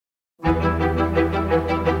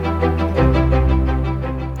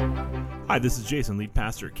Hi, this is Jason, lead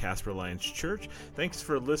pastor at Casper Alliance Church. Thanks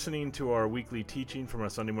for listening to our weekly teaching from our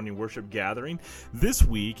Sunday morning worship gathering. This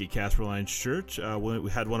week at Casper Alliance Church, we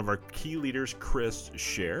had one of our key leaders, Chris,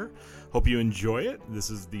 share. Hope you enjoy it. This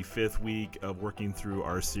is the fifth week of working through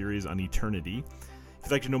our series on eternity. If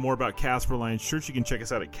you'd like to know more about Casper Alliance Church, you can check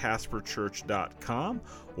us out at casperchurch.com,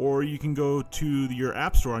 or you can go to your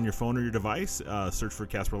app store on your phone or your device, search for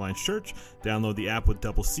Casper Alliance Church, download the app with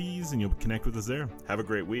double C's, and you'll connect with us there. Have a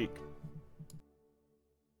great week.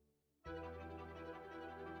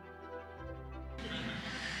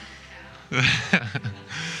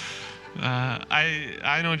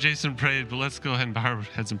 I know Jason prayed, but let's go ahead and bow our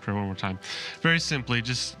heads in prayer one more time. Very simply,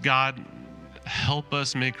 just God, help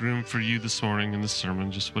us make room for you this morning in the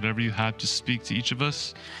sermon. Just whatever you have to speak to each of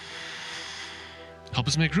us, help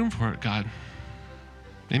us make room for it, God.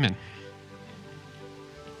 Amen.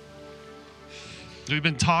 We've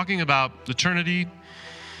been talking about eternity.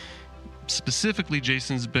 Specifically,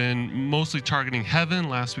 Jason's been mostly targeting heaven.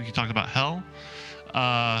 Last week he talked about hell.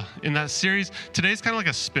 In that series. Today's kind of like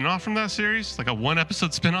a spin-off from that series, like a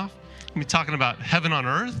one-episode spin-off. We'll be talking about heaven on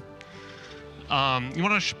earth. You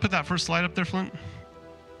want to put that first slide up there, Flint?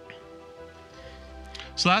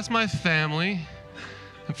 So that's my family.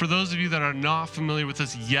 And for those of you that are not familiar with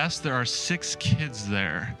this, yes, there are 6 kids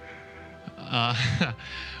there.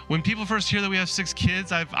 When people first hear that we have 6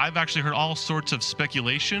 kids, I've actually heard all sorts of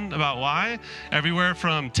speculation about why. Everywhere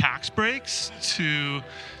from tax breaks to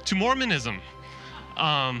Mormonism.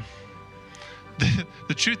 The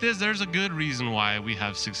truth is, there's a good reason why we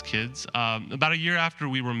have 6 kids. About a year after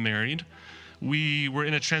we were married, we were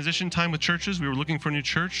in a transition time with churches. We were looking for a new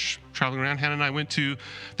church, traveling around. Hannah and I went to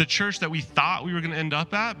the church that we thought we were going to end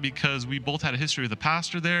up at because we both had a history with the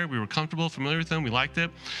pastor there. We were comfortable, familiar with him. We liked it.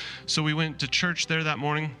 So we went to church there that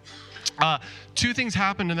morning. 2 things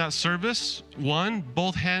happened in that service. One,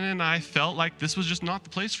 both Hannah and I felt like this was just not the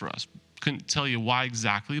place for us. Couldn't tell you why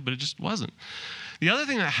exactly, but it just wasn't. The other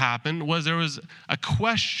thing that happened was there was a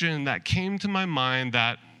question that came to my mind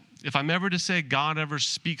that if I'm ever to say God ever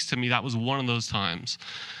speaks to me, that was one of those times.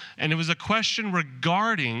 And it was a question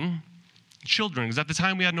regarding children, because at the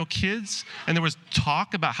time we had no kids, and there was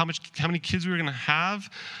talk about how many kids we were going to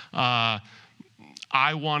have. I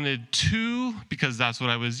wanted 2 because that's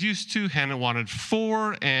what I was used to. Hannah wanted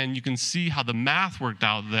 4, and you can see how the math worked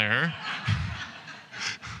out there.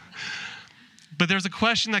 But there's a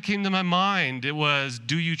question that came to my mind. It was,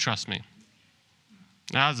 do you trust me?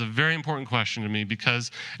 That was a very important question to me because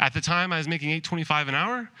at the time I was making $8.25 an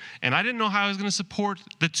hour, and I didn't know how I was going to support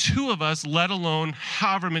the 2 of us, let alone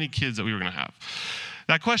however many kids that we were going to have.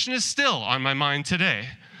 That question is still on my mind today.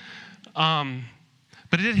 But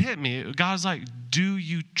it did hit me. God was like, do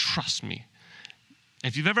you trust me?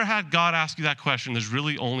 If you've ever had God ask you that question, there's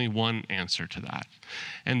really only one answer to that.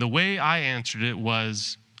 And the way I answered it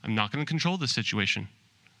was, I'm not going to control this situation.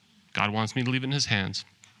 God wants me to leave it in his hands.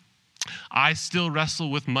 I still wrestle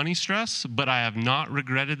with money stress, but I have not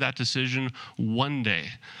regretted that decision one day.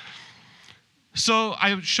 So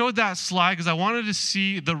I showed that slide because I wanted to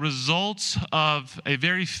see the results of a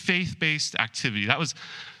very faith-based activity.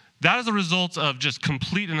 That is a result of just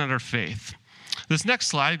complete and utter faith. This next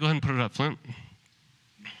slide, go ahead and put it up, Flint.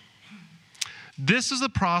 This is the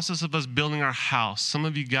process of us building our house. Some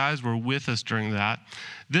of you guys were with us during that.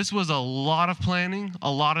 This was a lot of planning, a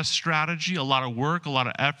lot of strategy, a lot of work, a lot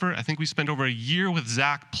of effort. I think we spent over a year with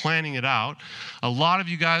Zach planning it out. A lot of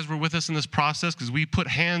you guys were with us in this process because we put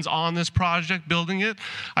hands on this project, building it.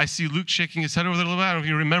 I see Luke shaking his head over there a little bit. I don't know if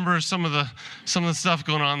you remember some of the stuff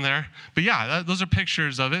going on there. But yeah, those are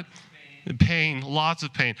pictures of it. Pain, lots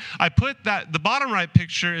of pain. I put that, the bottom right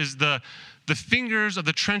picture is the fingers of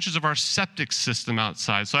the trenches of our septic system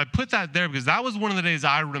outside. So I put that there because that was one of the days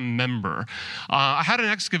I remember. I had an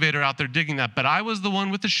excavator out there digging that, but I was the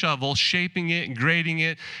one with the shovel, shaping it and grading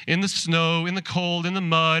it in the snow, in the cold, in the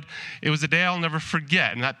mud. It was a day I'll never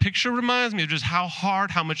forget. And that picture reminds me of just how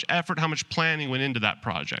hard, how much effort, how much planning went into that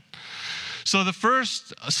project. So the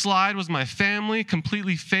first slide was my family,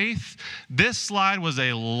 completely faith. This slide was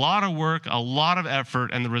a lot of work, a lot of effort,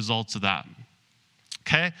 and the results of that.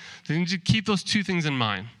 Okay? So you need to keep those 2 things in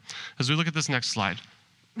mind as we look at this next slide.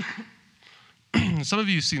 Some of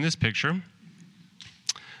you have seen this picture.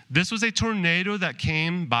 This was a tornado that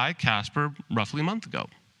came by Casper roughly a month ago.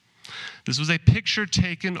 This was a picture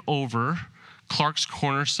taken over Clark's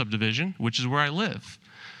Corner subdivision, which is where I live.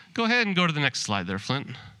 Go ahead and go to the next slide there, Flint.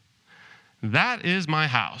 That is my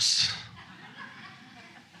house.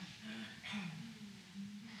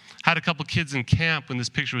 Had a couple kids in camp when this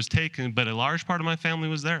picture was taken, but a large part of my family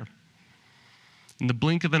was there. In the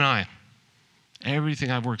blink of an eye,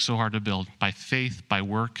 everything I've worked so hard to build, by faith, by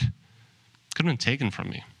work, Could have been taken from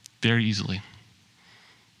me very easily.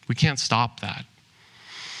 We can't stop that.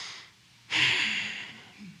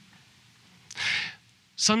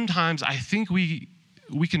 Sometimes I think we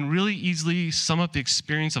can really easily sum up the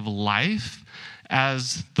experience of life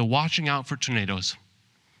as the watching out for tornadoes.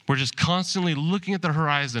 We're just constantly looking at the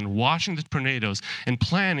horizon, watching the tornadoes, and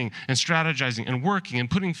planning and strategizing and working and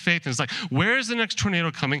putting faith. And it's like, where is the next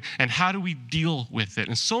tornado coming, and how do we deal with it?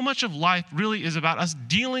 And so much of life really is about us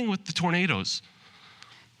dealing with the tornadoes.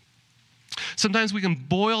 Sometimes we can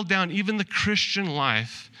boil down even the Christian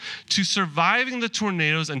life to surviving the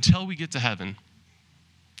tornadoes until we get to heaven.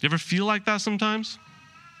 You ever feel like that sometimes?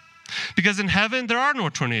 Because in heaven, there are no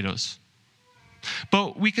tornadoes.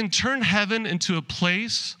 But we can turn heaven into a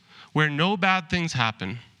place where no bad things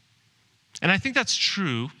happen. And I think that's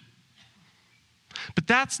true. But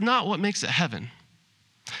that's not what makes it heaven.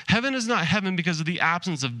 Heaven is not heaven because of the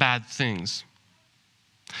absence of bad things.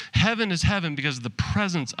 Heaven is heaven because of the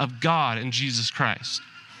presence of God in Jesus Christ.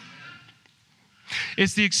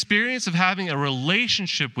 It's the experience of having a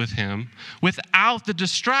relationship with Him without the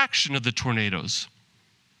distraction of the tornadoes.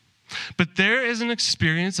 But there is an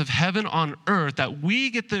experience of heaven on earth that we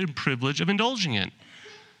get the privilege of indulging in.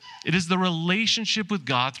 It is the relationship with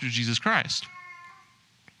God through Jesus Christ.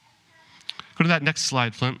 Go to that next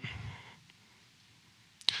slide, Flint.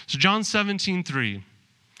 So John 17:3.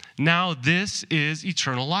 Now this is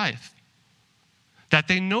eternal life, that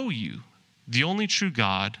they know you, the only true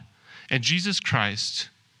God, and Jesus Christ,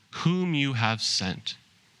 whom you have sent.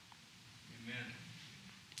 Amen.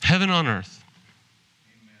 Heaven on earth.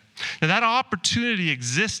 Now, that opportunity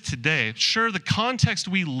exists today. Sure, the context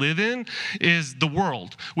we live in is the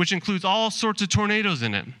world, which includes all sorts of tornadoes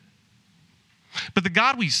in it. But the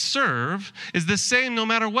God we serve is the same no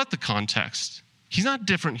matter what the context. He's not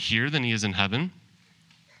different here than He is in heaven.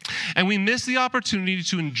 And we miss the opportunity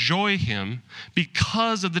to enjoy Him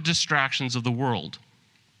because of the distractions of the world,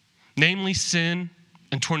 namely sin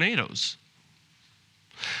and tornadoes.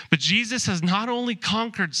 But Jesus has not only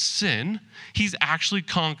conquered sin, He's actually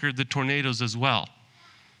conquered the tornadoes as well.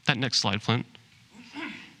 That next slide, Flint.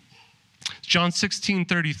 John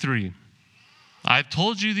 16:33. I've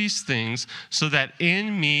told you these things so that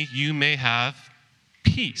in me you may have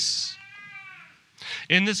peace.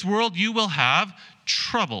 In this world you will have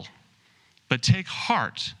trouble, but take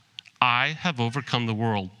heart. I have overcome the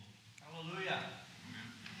world.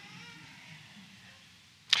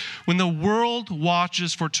 When the world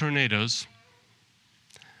watches for tornadoes,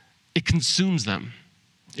 it consumes them.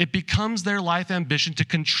 It becomes their life ambition to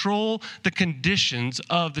control the conditions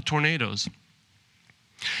of the tornadoes.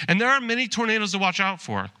 And there are many tornadoes to watch out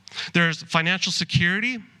for. There's financial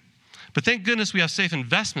security, but thank goodness we have safe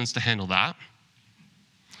investments to handle that.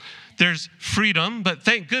 There's freedom, but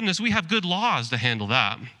thank goodness we have good laws to handle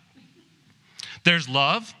that. There's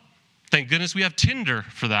love. Thank goodness we have Tinder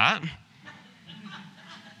for that.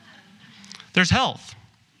 There's health.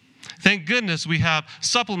 Thank goodness we have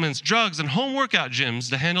supplements, drugs, and home workout gyms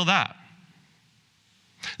to handle that.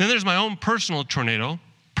 Then there's my own personal tornado,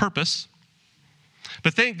 purpose.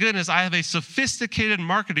 But thank goodness I have a sophisticated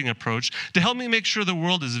marketing approach to help me make sure the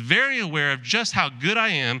world is very aware of just how good I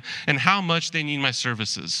am and how much they need my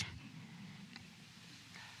services.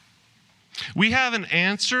 We have an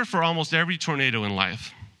answer for almost every tornado in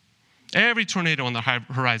life. Every tornado on the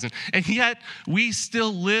horizon. And yet, we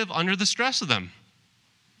still live under the stress of them.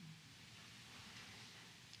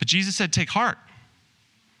 But Jesus said, take heart,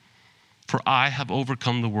 for I have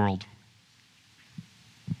overcome the world.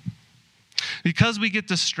 Because we get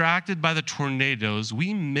distracted by the tornadoes,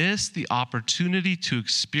 we miss the opportunity to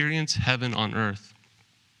experience heaven on earth.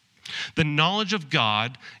 The knowledge of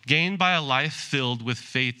God gained by a life filled with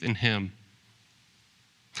faith in Him.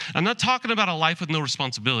 I'm not talking about a life with no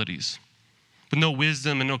responsibilities, with no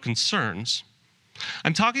wisdom and no concerns.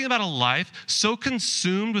 I'm talking about a life so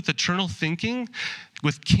consumed with eternal thinking,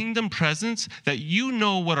 with kingdom presence, that you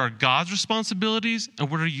know what are God's responsibilities and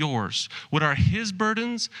what are yours, what are His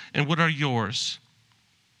burdens and what are yours.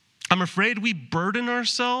 I'm afraid we burden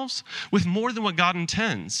ourselves with more than what God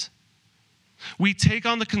intends. We take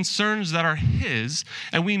on the concerns that are His,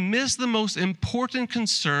 and we miss the most important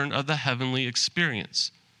concern of the heavenly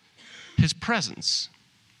experience, His presence.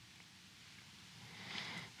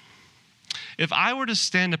 If I were to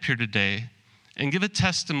stand up here today and give a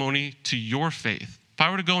testimony to your faith, if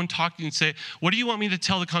I were to go and talk to you and say, what do you want me to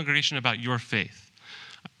tell the congregation about your faith?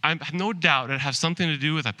 I have no doubt it has something to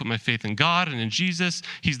do with I put my faith in God and in Jesus.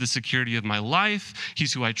 He's the security of my life.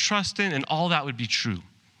 He's who I trust in, and all that would be true.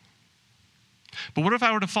 But what if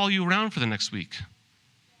I were to follow you around for the next week?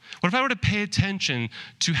 What if I were to pay attention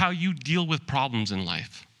to how you deal with problems in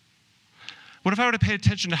life? What if I were to pay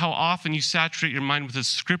attention to how often you saturate your mind with the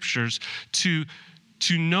scriptures to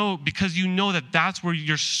know, because you know that that's where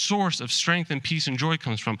your source of strength and peace and joy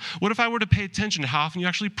comes from? What if I were to pay attention to how often you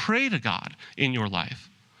actually pray to God in your life?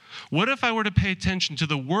 What if I were to pay attention to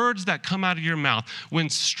the words that come out of your mouth when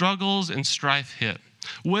struggles and strife hit?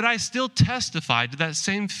 Would I still testify to that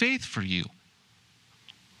same faith for you?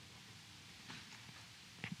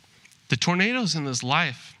 The tornadoes in this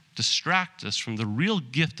life distract us from the real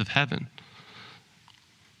gift of heaven.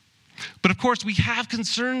 But of course, we have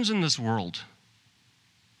concerns in this world.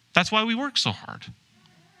 That's why we work so hard.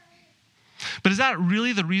 But is that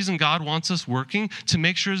really the reason God wants us working? To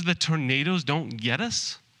make sure the tornadoes don't get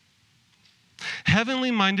us?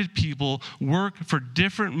 Heavenly minded people work for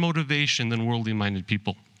different motivation than worldly minded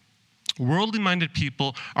people. Worldly minded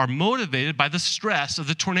people are motivated by the stress of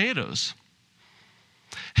the tornadoes.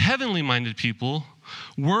 Heavenly minded people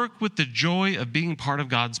work with the joy of being part of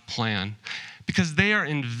God's plan, because they are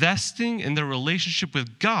investing in their relationship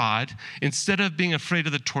with God. Instead of being afraid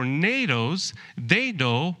of the tornadoes, they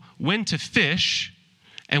know when to fish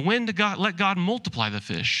and when to let God multiply the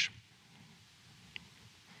fish.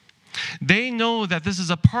 They know that this is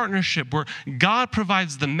a partnership where God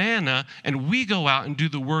provides the manna and we go out and do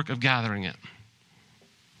the work of gathering it.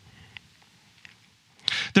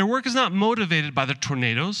 Their work is not motivated by the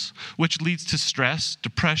tornadoes, which leads to stress,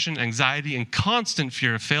 depression, anxiety, and constant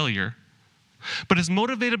fear of failure, but is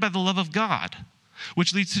motivated by the love of God,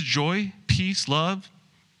 which leads to joy, peace, love,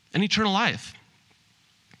 and eternal life.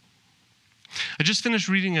 I just finished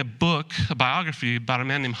reading a biography about a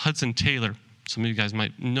man named Hudson Taylor. Some of you guys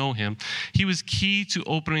might know him. He was key to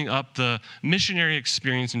opening up the missionary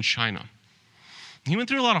experience in China. He went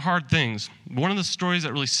through a lot of hard things. One of the stories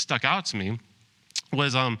that really stuck out to me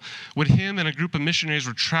was when him and a group of missionaries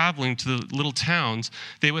were traveling to the little towns,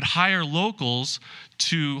 they would hire locals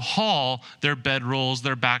to haul their bedrolls,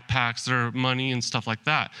 their backpacks, their money, and stuff like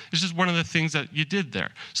that. It's just one of the things that you did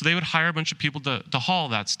there. So they would hire a bunch of people to haul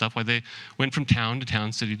that stuff while they went from town to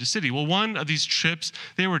town, city to city. Well, one of these trips,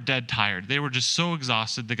 they were dead tired. They were just so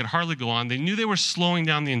exhausted, they could hardly go on. They knew they were slowing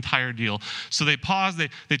down the entire deal. So they paused.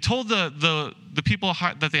 They told the people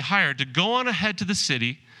that they hired to go on ahead to the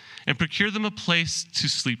city and procure them a place to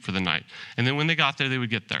sleep for the night. And then when they got there, they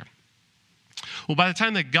would get there. Well, by the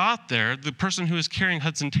time they got there, the person who was carrying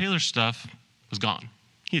Hudson Taylor's stuff was gone.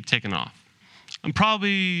 He had taken off. I'm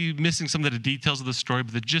probably missing some of the details of the story,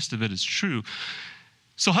 but the gist of it is true.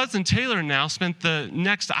 So Hudson Taylor now spent the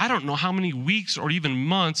next, I don't know how many weeks or even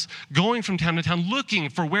months, going from town to town looking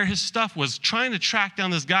for where his stuff was, trying to track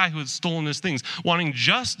down this guy who had stolen his things, wanting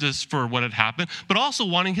justice for what had happened, but also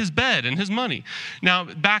wanting his bed and his money. Now,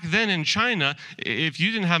 back then in China, if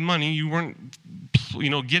you didn't have money, you weren't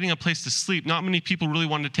getting a place to sleep. Not many people really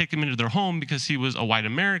wanted to take him into their home because he was a white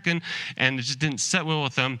American, and it just didn't set well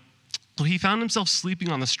with them. So he found himself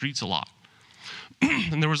sleeping on the streets a lot.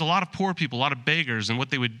 And there was a lot of poor people, a lot of beggars, and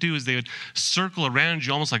what they would do is they would circle around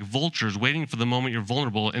you almost like vultures, waiting for the moment you're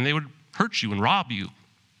vulnerable, and they would hurt you and rob you.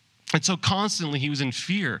 And so constantly he was in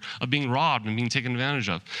fear of being robbed and being taken advantage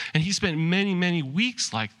of. And he spent many, many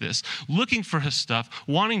weeks like this, looking for his stuff,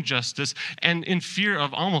 wanting justice, and in fear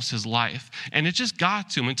of almost his life. And it just got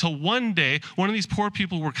to him until one day, one of these poor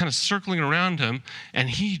people were kind of circling around him, and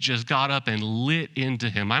he just got up and lit into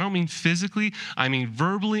him. I don't mean physically, I mean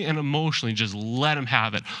verbally and emotionally, just let him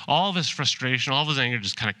have it. All of his frustration, all of his anger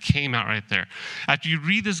just kind of came out right there. After you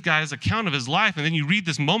read this guy's account of his life, and then you read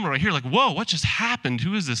this moment right here, like, whoa, what just happened?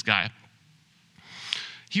 Who is this guy?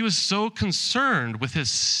 He was so concerned with his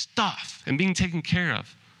stuff and being taken care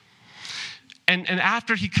of. And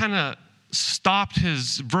after he kind of stopped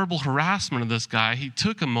his verbal harassment of this guy, he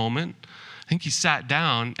took a moment, I think he sat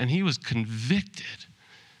down, and he was convicted.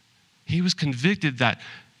 He was convicted that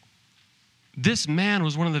this man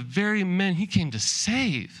was one of the very men he came to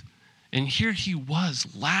save. And here he was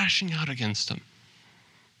lashing out against him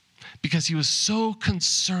because he was so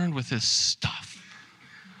concerned with his stuff,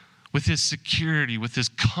 with his security, with his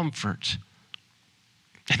comfort.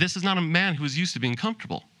 And this is not a man who was used to being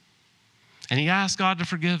comfortable. And he asked God to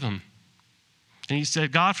forgive him. And he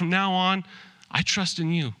said, God, from now on, I trust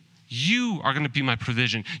in you. You are going to be my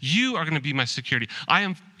provision. You are going to be my security. I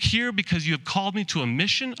am here because you have called me to a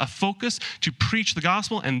mission, a focus, to preach the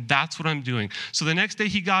gospel, and that's what I'm doing. So the next day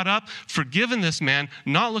he got up, forgiven this man,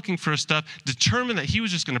 not looking for his stuff, determined that he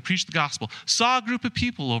was just going to preach the gospel, saw a group of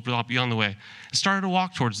people over beyond the way, and started to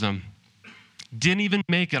walk towards them. Didn't even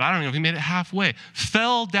make it. I don't know if he made it halfway.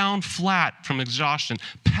 Fell down flat from exhaustion.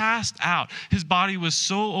 Passed out. His body was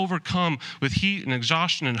so overcome with heat and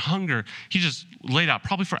exhaustion and hunger, he just laid out,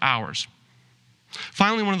 probably for hours.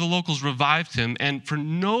 Finally, one of the locals revived him, and for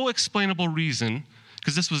no explainable reason,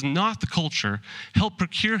 because this was not the culture, helped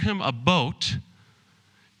procure him a boat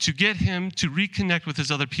to get him to reconnect with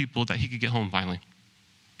his other people that he could get home finally.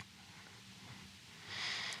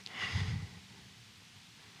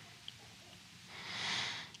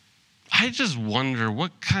 I just wonder,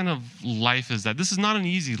 what kind of life is that? This is not an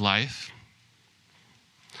easy life.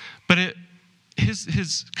 But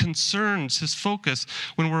his concerns, his focus,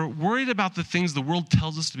 when we're worried about the things the world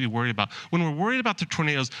tells us to be worried about, when we're worried about the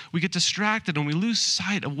tornadoes, we get distracted and we lose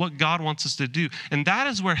sight of what God wants us to do. And that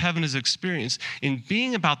is where heaven is experienced, in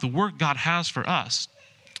being about the work God has for us.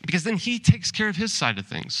 Because then he takes care of his side of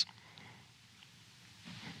things.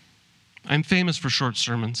 I'm famous for short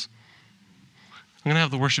sermons. I'm going to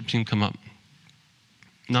have the worship team come up.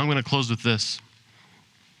 Now I'm going to close with this.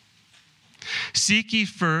 Seek ye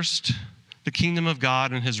first the kingdom of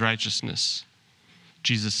God and his righteousness,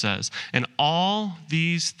 Jesus says, and all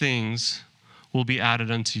these things will be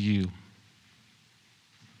added unto you.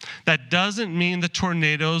 That doesn't mean the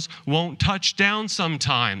tornadoes won't touch down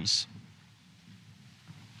sometimes.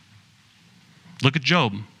 Look at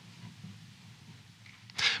Job.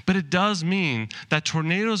 But it does mean that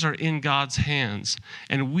tornadoes are in God's hands,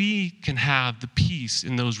 and we can have the peace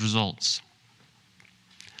in those results.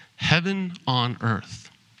 Heaven on earth.